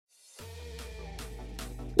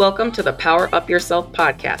Welcome to the Power Up Yourself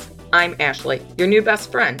podcast. I'm Ashley, your new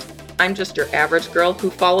best friend. I'm just your average girl who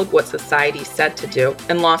followed what society said to do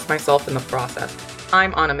and lost myself in the process.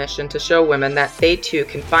 I'm on a mission to show women that they too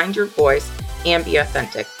can find your voice and be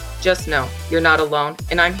authentic. Just know you're not alone,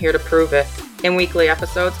 and I'm here to prove it. In weekly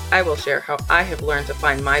episodes, I will share how I have learned to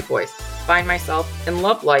find my voice, find myself, and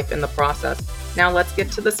love life in the process. Now let's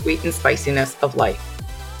get to the sweet and spiciness of life.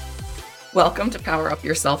 Welcome to Power Up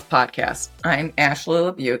Yourself podcast. I'm Ashley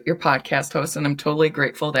LaBute, your podcast host, and I'm totally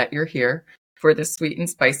grateful that you're here for this sweet and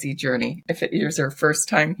spicy journey. If it is your first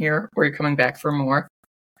time here or you're coming back for more,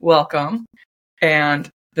 welcome. And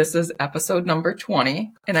this is episode number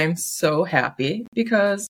 20, and I'm so happy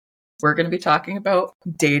because we're going to be talking about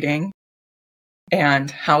dating and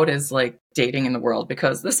how it is like dating in the world,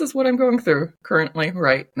 because this is what I'm going through currently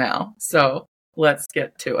right now. So let's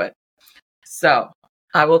get to it. So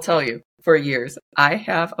I will tell you, for years, I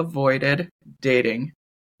have avoided dating.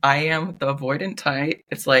 I am the avoidant type.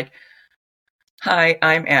 It's like, hi,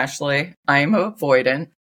 I'm Ashley. I'm avoidant.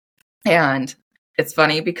 And it's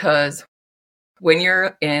funny because when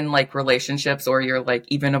you're in like relationships or you're like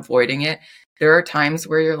even avoiding it, there are times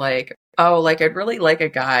where you're like, oh, like I'd really like a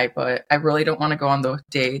guy, but I really don't want to go on those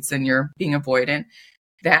dates, and you're being avoidant.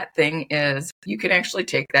 That thing is, you can actually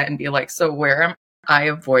take that and be like, so where am I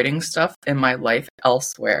avoiding stuff in my life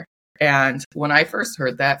elsewhere? And when I first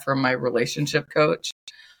heard that from my relationship coach,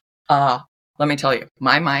 let me tell you,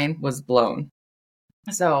 my mind was blown.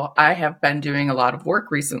 So I have been doing a lot of work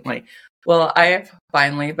recently. Well, I have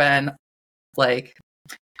finally been like,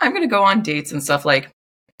 I'm going to go on dates and stuff. Like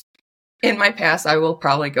in my past, I will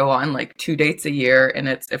probably go on like 2 dates a year. And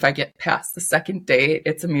it's, if I get past the second date,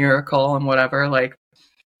 it's a miracle and whatever. Like,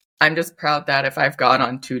 I'm just proud that if I've gone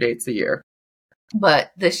on 2 dates a year. But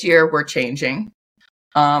this year we're changing.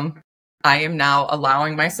 I am now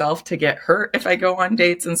allowing myself to get hurt if I go on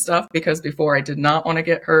dates and stuff, because before I did not want to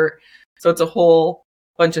get hurt. So it's a whole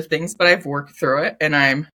bunch of things, but I've worked through it, and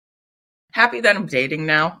I'm happy that I'm dating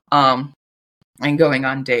now, and going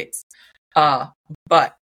on dates.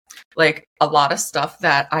 But like a lot of stuff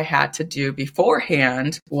that I had to do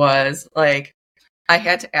beforehand was like, I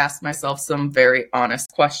had to ask myself some very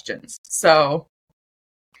honest questions. So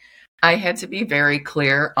I had to be very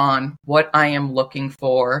clear on what I am looking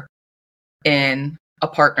for in a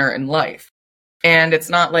partner in life. And it's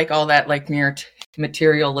not like all that like mere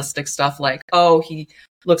materialistic stuff like, oh, he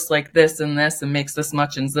looks like this and makes this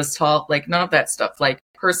much and this tall. Like none of that stuff, like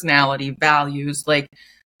personality, values, like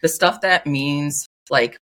the stuff that means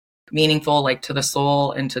like meaningful, like to the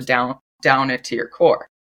soul and to down it to your core.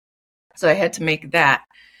 So I had to make that,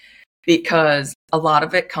 because a lot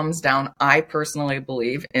of it comes down, I personally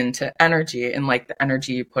believe, into energy and like the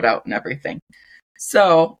energy you put out and everything.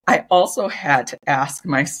 So I also had to ask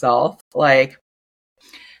myself, like,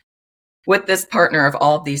 with this partner of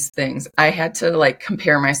all of these things, I had to like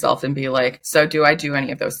compare myself and be like, so do I do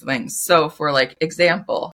any of those things? So for like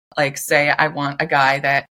example, like say I want a guy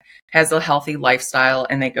that has a healthy lifestyle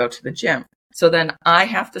and they go to the gym. So then I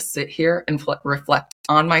have to sit here and reflect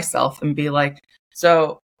on myself and be like,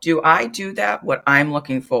 so do I do that, what I'm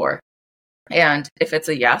looking for? And if it's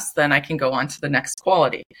a yes, then I can go on to the next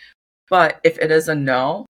quality. But if it is a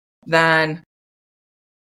no, then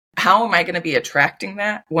how am I going to be attracting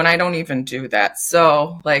that when I don't even do that?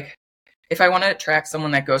 So like, if I want to attract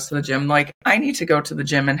someone that goes to the gym, like I need to go to the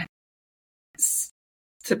gym and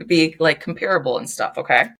to be like comparable and stuff.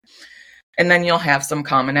 Okay. And then you'll have some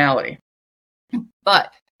commonality.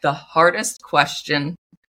 But the hardest question.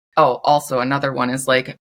 Oh, also another one is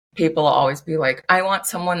like, people always be like, I want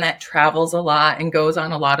someone that travels a lot and goes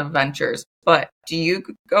on a lot of adventures. But do you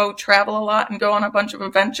go travel a lot and go on a bunch of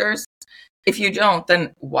adventures? If you don't,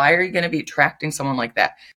 then why are you going to be attracting someone like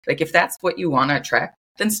that? Like if that's what you want to attract,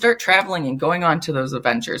 then start traveling and going on to those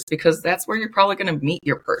adventures, because that's where you're probably going to meet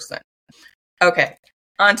your person. Okay,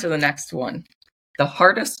 on to the next one. The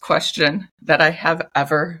hardest question that I have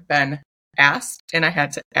ever been asked, and I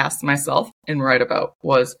had to ask myself and write about,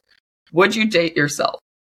 was, would you date yourself?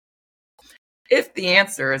 If the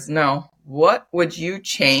answer is no, what would you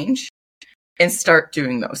change and start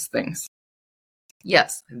doing those things?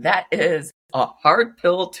 Yes, that is a hard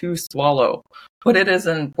pill to swallow, but it is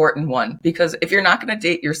an important one, because if you're not going to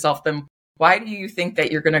date yourself, then why do you think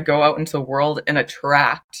that you're going to go out into the world and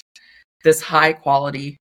attract this high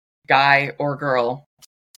quality guy or girl?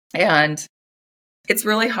 And it's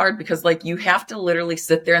really hard, because like you have to literally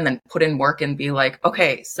sit there and then put in work and be like,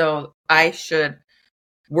 okay, so I should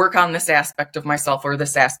work on this aspect of myself or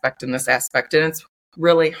this aspect and this aspect. And it's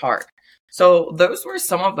really hard. So those were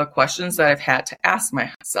some of the questions that I've had to ask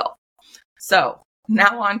myself. So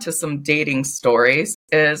now on to some dating stories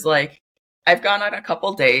is like, I've gone on a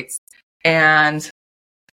couple dates, and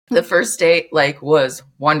the first date like was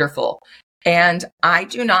wonderful. And I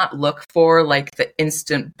do not look for like the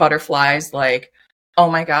instant butterflies, like, oh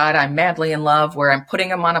my God, I'm madly in love, where I'm putting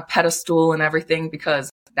him on a pedestal and everything, because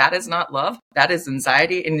that is not love. That is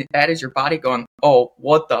anxiety. And that is your body going, oh,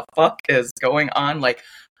 what the fuck is going on? Like,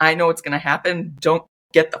 I know it's going to happen. Don't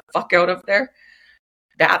get the fuck out of there.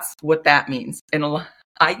 That's what that means. And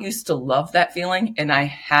I used to love that feeling, and I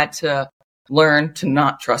had to learn to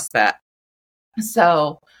not trust that.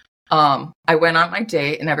 So I went on my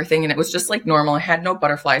date and everything, and it was just like normal. I had no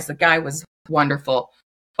butterflies. The guy was wonderful,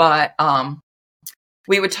 but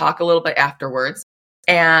we would talk a little bit afterwards,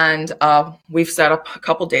 and we've set up a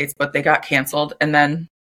couple dates, but they got canceled, and then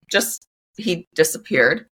just he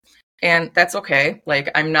disappeared. And that's okay. Like,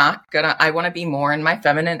 I want to be more in my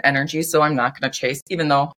feminine energy, so I'm not going to chase, even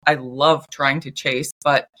though I love trying to chase,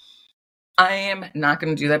 but I am not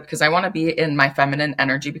going to do that because I want to be in my feminine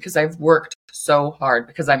energy, because I've worked so hard,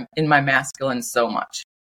 because I'm in my masculine so much.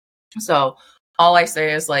 So all I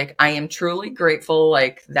say is like, I am truly grateful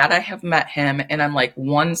like that I have met him, and I'm like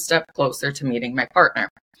one step closer to meeting my partner.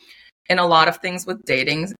 And a lot of things with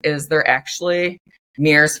dating is they're actually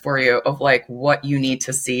mirrors for you of like what you need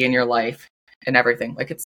to see in your life and everything. Like,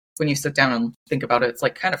 it's when you sit down and think about it, it's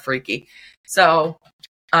like kind of freaky. So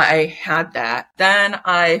I had that. Then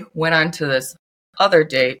I went on to this other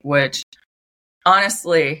date, which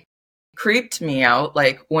honestly creeped me out.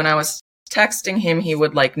 Like, when I was texting him, he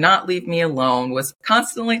would like not leave me alone, was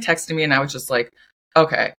constantly texting me, and I was just like,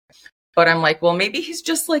 okay. But I'm like, well, maybe he's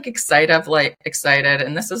just like excited,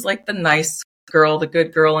 and this is like the nice girl, the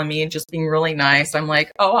good girl in me, just being really nice. I'm like,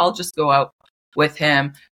 oh, I'll just go out with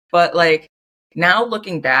him. But like, now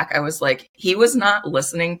looking back, I was like, he was not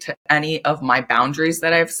listening to any of my boundaries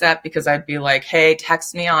that I've set, because I'd be like, hey,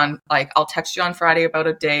 text me on, like, I'll text you on Friday about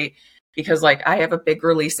a date, because like I have a big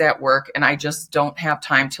release at work and I just don't have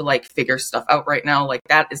time to like figure stuff out right now. Like,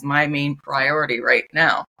 that is my main priority right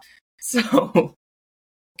now. So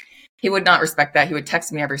he would not respect that. He would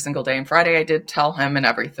text me every single day. And Friday I did tell him and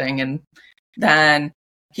everything. And then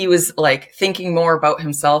he was like thinking more about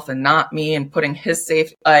himself and not me, and putting his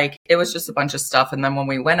safety, like, it was just a bunch of stuff. And then when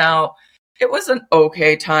we went out, it was an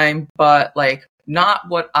okay time, but like not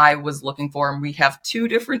what I was looking for. And we have two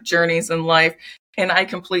different journeys in life, and I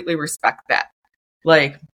completely respect that.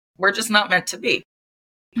 Like, we're just not meant to be.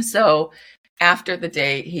 So after the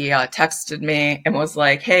date, he texted me and was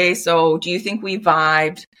like, hey, so do you think we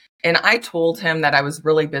vibed? And I told him that I was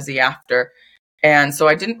really busy after. And so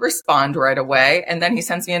I didn't respond right away. And then he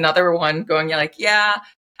sends me another one going like, yeah,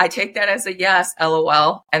 I take that as a yes,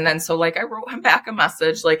 LOL. And then so like I wrote him back a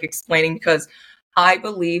message like explaining, because I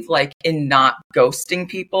believe like in not ghosting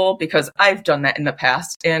people, because I've done that in the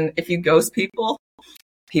past. And if you ghost people,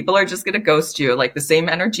 people are just going to ghost you. Like, the same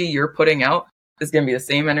energy you're putting out is going to be the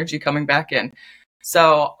same energy coming back in.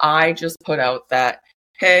 So I just put out that,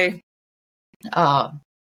 hey, I'm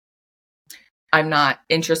not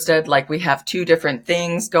interested. Like, we have two different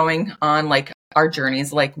things going on. Like, our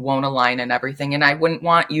journeys like won't align and everything. And I wouldn't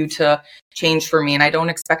want you to change for me. And I don't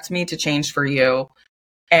expect me to change for you.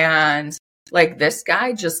 And like, this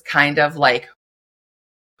guy just kind of like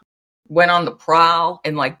went on the prowl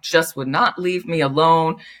and like just would not leave me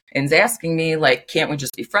alone, and is asking me like, can't we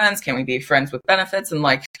just be friends? Can't we be friends with benefits? And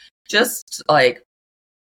like, just like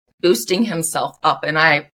boosting himself up. And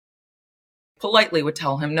I politely would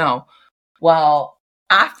tell him no. Well,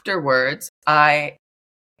 afterwards, I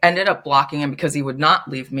ended up blocking him because he would not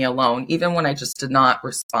leave me alone, even when I just did not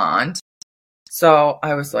respond. So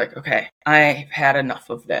I was like, okay, I've had enough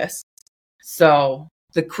of this. So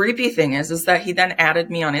the creepy thing is that he then added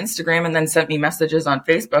me on Instagram and then sent me messages on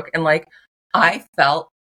Facebook. And like, I felt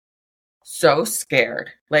so scared.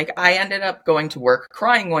 Like, I ended up going to work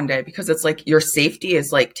crying one day, because it's like your safety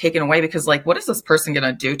is like taken away, because like, what is this person going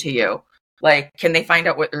to do to you? Like, can they find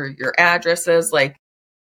out what your address is? Like,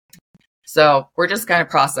 so we're just kind of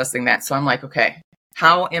processing that. So I'm like, okay,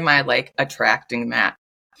 how am I like attracting that?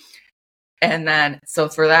 And then, so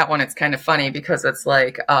for that one, it's kind of funny, because it's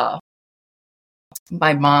like,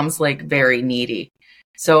 my mom's like very needy.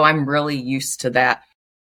 So I'm really used to that.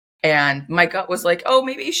 And my gut was like, oh,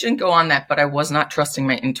 maybe you shouldn't go on that. But I was not trusting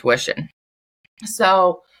my intuition.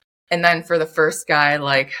 So, and then for the first guy,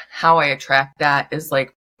 like, how I attract that is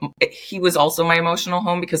like, he was also my emotional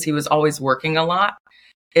home, because he was always working a lot.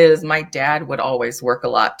 Is my dad would always work a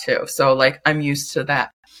lot too. So like, I'm used to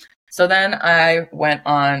that. So then I went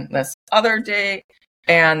on this other date,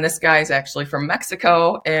 and this guy's actually from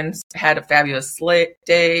Mexico, and had a fabulous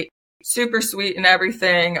date, super sweet and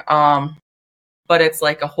everything. but it's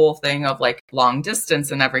like a whole thing of like long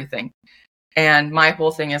distance and everything. And my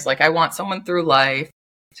whole thing is like, I want someone through life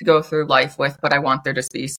to go through life with, but I want there to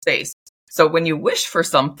be space. So when you wish for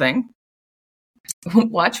something,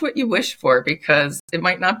 watch what you wish for, because it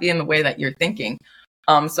might not be in the way that you're thinking.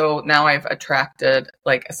 So now I've attracted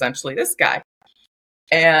like essentially this guy,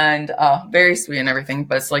 and very sweet and everything,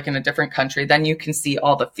 but it's like in a different country. Then you can see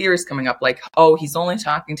all the fears coming up, like, oh, he's only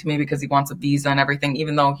talking to me because he wants a visa and everything,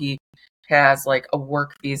 even though he has like a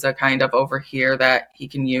work visa kind of over here that he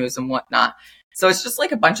can use and whatnot. So it's just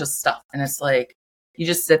like a bunch of stuff. And it's like, you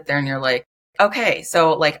just sit there and you're like, okay,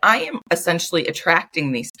 so like I am essentially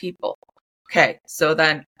attracting these people. Okay, so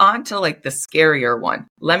then on to like the scarier one.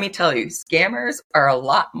 Let me tell you, scammers are a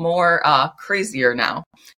lot more crazier now.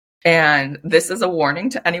 And this is a warning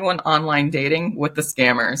to anyone online dating with the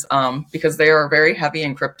scammers, because they are very heavy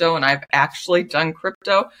in crypto, and I've actually done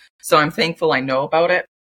crypto, so I'm thankful I know about it.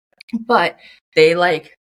 But they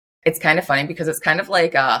like, it's kind of funny because it's kind of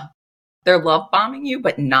like they're love bombing you,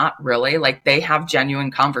 but not really. Like they have genuine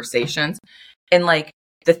conversations. And like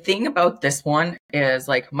the thing about this one is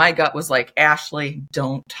like my gut was like, Ashley,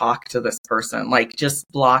 don't talk to this person. Like just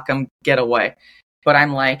block them, get away. But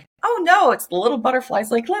I'm like, oh no, it's the little butterflies.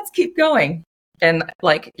 Like, let's keep going. And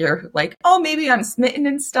like, you're like, oh, maybe I'm smitten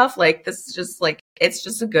and stuff. Like, this is just like, it's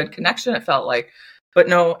just a good connection. It felt like, but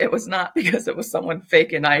no, it was not, because it was someone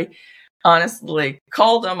fake. And I honestly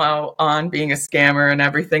called him out on being a scammer and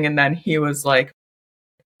everything. And then he was like,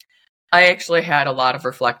 I actually had a lot of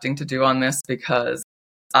reflecting to do on this, because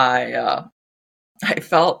I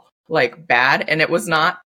felt like bad, and it was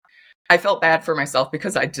not, I felt bad for myself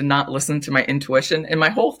because I did not listen to my intuition. And my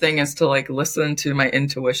whole thing is to like listen to my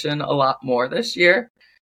intuition a lot more this year.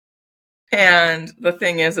 And the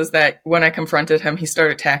thing is that when I confronted him, he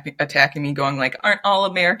started attacking me, going like, aren't all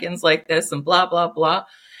Americans like this and blah, blah, blah.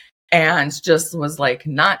 And just was like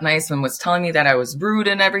not nice, and was telling me that I was rude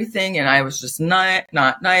and everything. And I was just not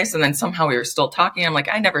nice. And then somehow we were still talking. I'm like,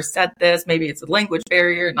 I never said this. Maybe it's a language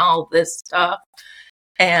barrier and all this stuff.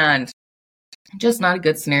 And just not a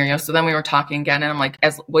good scenario. So then we were talking again, and I'm like,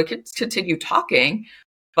 as we could continue talking,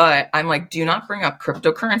 but I'm like, do not bring up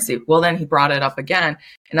cryptocurrency. Well, then he brought it up again,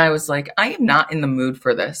 and I was like, I am not in the mood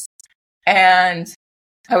for this. And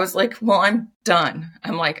I was like, well, I'm done.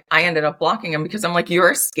 I'm like, I ended up blocking him, because I'm like,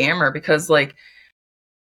 you're a scammer, because like,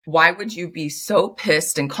 why would you be so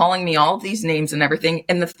pissed and calling me all these names and everything?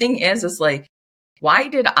 And the thing is like, why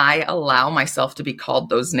did I allow myself to be called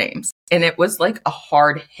those names? And it was like a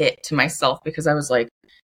hard hit to myself, because I was like,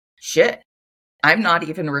 shit, I'm not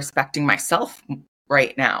even respecting myself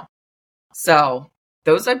right now. So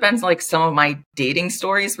those have been like some of my dating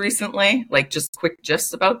stories recently, like just quick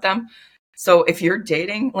gifs about them. So if you're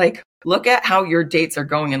dating, like look at how your dates are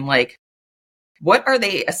going, and like, what are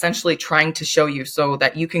they essentially trying to show you so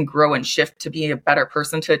that you can grow and shift to be a better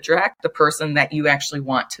person, to attract the person that you actually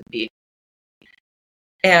want to be.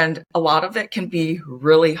 And a lot of it can be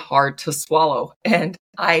really hard to swallow. And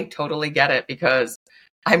I totally get it, because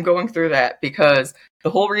I'm going through that, because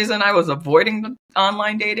the whole reason I was avoiding the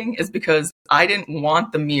online dating is because I didn't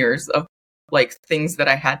want the mirrors of like things that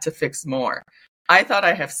I had to fix more. I thought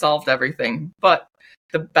I have solved everything, but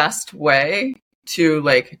the best way to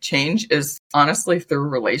like change is honestly through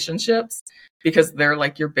relationships, because they're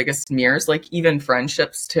like your biggest mirrors, like even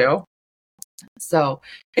friendships too. So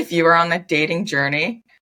if you are on that dating journey,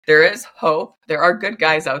 there is hope. There are good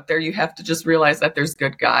guys out there. You have to just realize that there's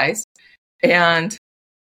good guys, and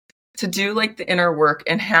to do like the inner work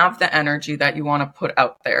and have the energy that you want to put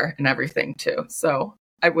out there and everything too. So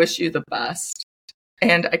I wish you the best,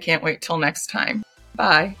 and I can't wait till next time.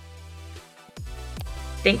 Bye.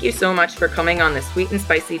 Thank you so much for coming on this sweet and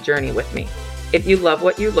spicy journey with me. If you love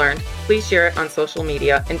what you learned, please share it on social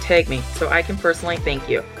media and tag me so I can personally thank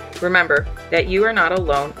you. Remember that you are not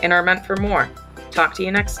alone and are meant for more. Talk to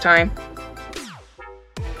you next time.